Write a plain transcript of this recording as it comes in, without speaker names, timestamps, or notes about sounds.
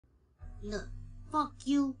Look, fuck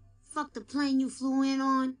you, fuck the plane you flew in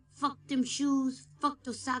on, fuck them shoes, fuck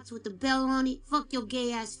those socks with the bell on it, fuck your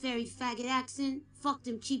gay-ass fairy faggot accent, fuck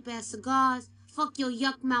them cheap-ass cigars, fuck your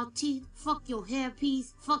yuck-mouth teeth, fuck your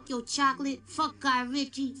hairpiece, fuck your chocolate, fuck Guy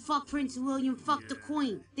Ritchie, fuck Prince William, fuck the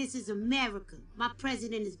Queen. This is America. My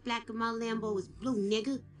president is black and my Lambo is blue,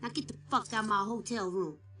 nigga. Now get the fuck out my hotel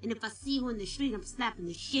room. And if I see you in the street, I'm slapping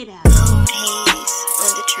the shit out of you.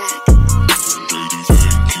 On the track.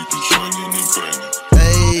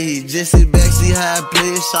 Hey, just sit back, see how I play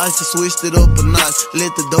it. Shiesty switched it up a notch.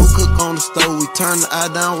 Let the dough cook on the stove. We turn the eye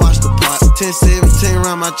down, watch the pot. 10-17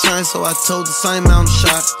 round my chain, so I told the same amount of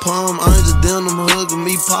shot. Palm under denim, hugging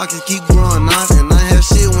me, pockets keep growing out. And I had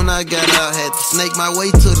shit when I got out. Had to snake my way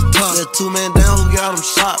to the top. That 2-man down who got him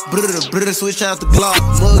shot. Brr, switch out the Glock.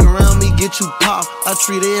 Mug around me, get you pop. I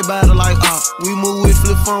treat everybody like op. We move with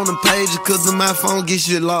flip phone and pages, cause the my phone get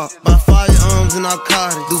shit locked. By firearms and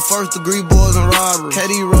narcotics. Do first degree boys and robbery.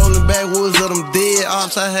 KD rolling backwoods of them dead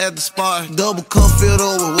ops, I had to spot. Double cup filled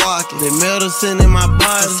over walking. They medicine in my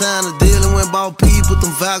body. I signed a deal and went bought P, put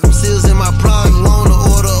them vacuum seals in my product. Want to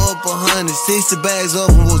order up 100, 60 bags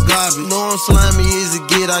of them was garbage. Know I'm slimy as it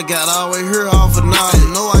get, I got all way here off of knowledge.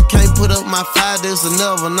 Know I can't put up my 5, this or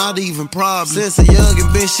never, not even problem. Since a young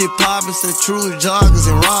and been shit poppin', since true joggers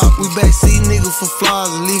and robbers. We backseat niggas for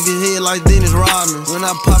flaws and leave your head like Dennis Rodman. When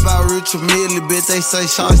I pop out rich immediately, bitch, they say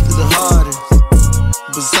shots to the hardest.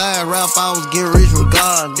 Besides rap, I was getting rich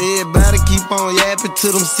regardless. Everybody keep on yapping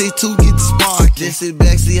till them C2 get the spark. Just sit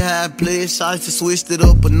back, see how I play it. Shiesty switched it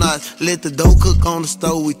up a notch. Let the dough cook on the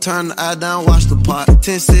stove. We turn the eye down, watch the pot.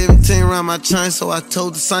 10-17 round my chain, so I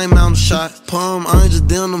told the same amount of shot. Palm under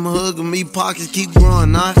denim, hugging me, pockets keep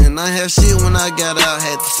growing out. And I had shit when I got out.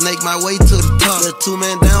 Had to snake my way to the top. That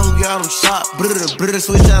 2-man down who got him shot. Brr,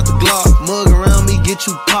 switch out the Glock. Mug around me, get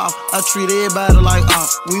you pop. I treat everybody like op.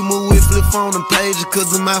 We move with flip phone and pages, cause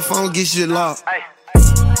my phone get shit locked.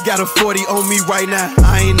 Got a 40 on me right now,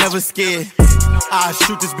 I ain't never scared. I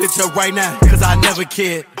shoot this bitch up right now, cause I never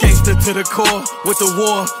cared. Gangster to the core, with the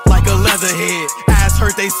war, like a leatherhead. Ass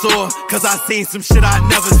hurt they sore, cause I seen some shit I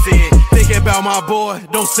never said. Thinking about my boy,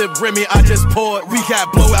 don't sip Remy, I just poured. We got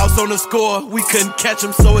blowouts on the score, we couldn't catch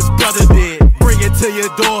him, so his brother did. Bring it to your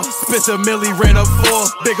door, spent a milli, ran up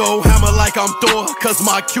 4. Big old hammer like I'm Thor, cause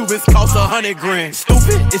my Cubans cost 100 grand.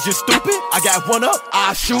 Stupid? Is you stupid? I got one up,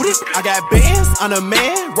 I shoot it. I got bands, I'm a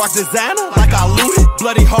man, rock designer like I looted.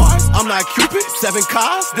 Bloody hearts, I'm not Cupid. 7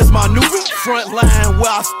 cars, this my new one. Front line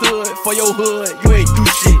where I stood, for your hood, you ain't do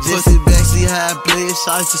shit. Just sit back, see how I play it.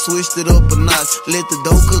 Shiesty switched it up a notch. Let the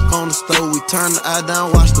dough cook on the stove. We turn the eye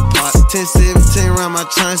down, watch the pot. 10-17 round my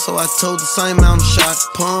chain, so I told the same amount of shot.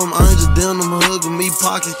 Palm under denim, hugging me,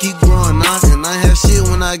 pockets keep growing out. And I had shit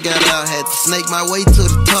when I got out. Had to snake my way to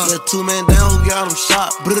the top. That 2-man down who got him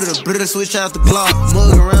shot. Brr, switch out the Glock.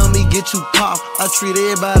 Mug around me, get you pop. I treat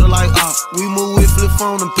everybody like op. We move with flip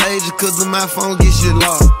phone and pages, cause my phone get shit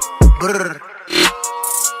locked. Brr.